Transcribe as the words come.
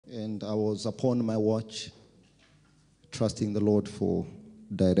And I was upon my watch, trusting the Lord for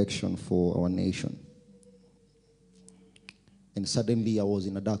direction for our nation. And suddenly I was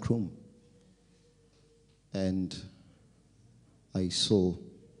in a dark room. And I saw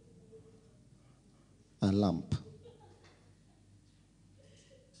a lamp.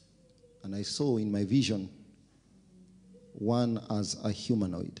 And I saw in my vision one as a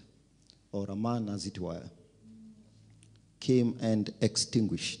humanoid, or a man as it were, came and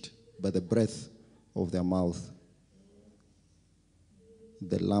extinguished by the breath of their mouth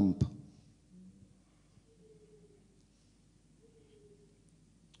the lamp.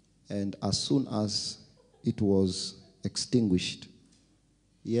 And as soon as it was extinguished,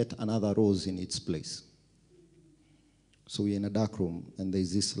 yet another rose in its place. So we're in a dark room, and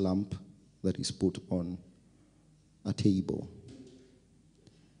there's this lamp that is put on a table.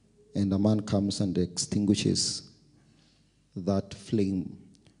 And a man comes and extinguishes that flame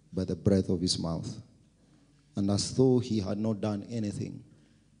by the breath of his mouth. And as though he had not done anything,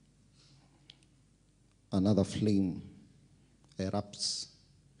 another flame erupts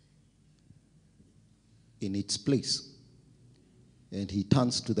in its place. And he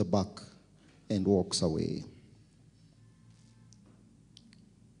turns to the back and walks away.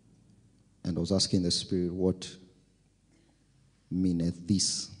 And I was asking the Spirit, what meaneth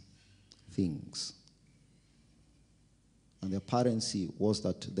these things? And the apparency was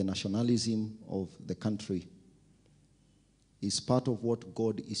that the nationalism of the country is part of what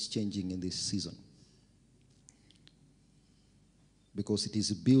God is changing in this season. Because it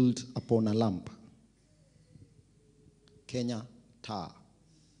is built upon a lamp. Kenya taa.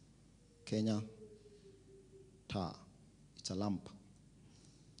 Kenya taa. It's a lamp.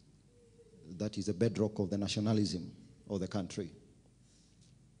 That is the bedrock of the nationalism of the country.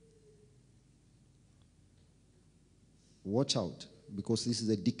 Watch out, because this is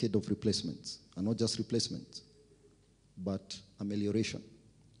a decade of replacements, and not just replacements, but amelioration,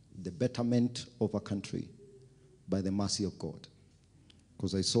 the betterment of a country by the mercy of God.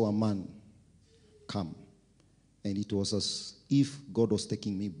 Because I saw a man come, and it was as if God was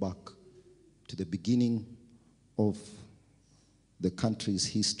taking me back to the beginning of the country's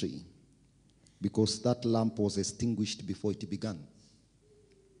history, because that lamp was extinguished before it began.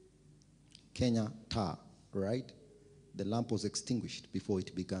 Kenya taa, right? The lamp was extinguished before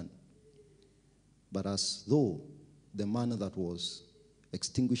it began. But as though the man that was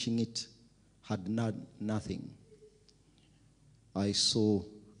extinguishing it had done nothing, I saw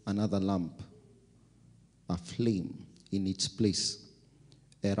another lamp, a flame in its place,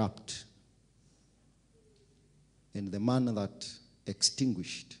 erupt. And the man that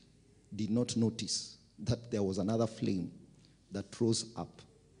extinguished did not notice that there was another flame that rose up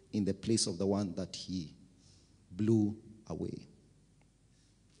in the place of the one that he blew away.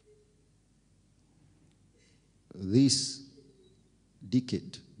 This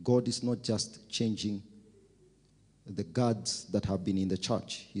decade, God is not just changing the guards that have been in the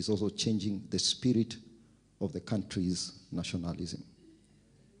church. He's also changing the spirit of the country's nationalism.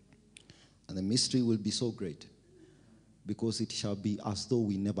 And the mystery will be so great, because it shall be as though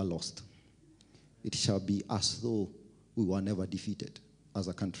we never lost. It shall be as though we were never defeated as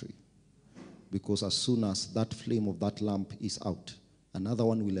a country. Because as soon as that flame of that lamp is out, another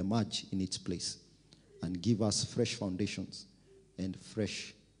one will emerge in its place and give us fresh foundations and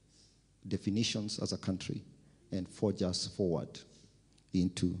fresh definitions as a country and forge us forward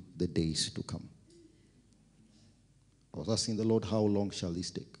into the days to come. I was asking the Lord, how long shall this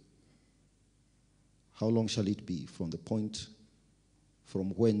take? How long shall it be from the point from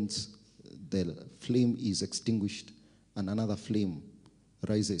whence the flame is extinguished and another flame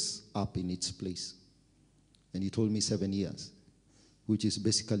rises up in its place? And he told me 7 years, which is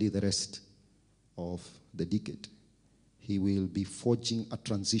basically the rest of the decade. He will be forging a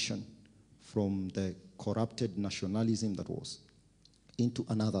transition from the corrupted nationalism that was into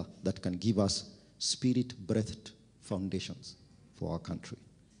another that can give us spirit-breathed foundations for our country.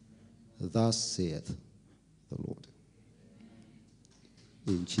 Thus saith the Lord.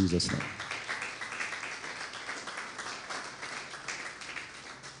 In Jesus' name.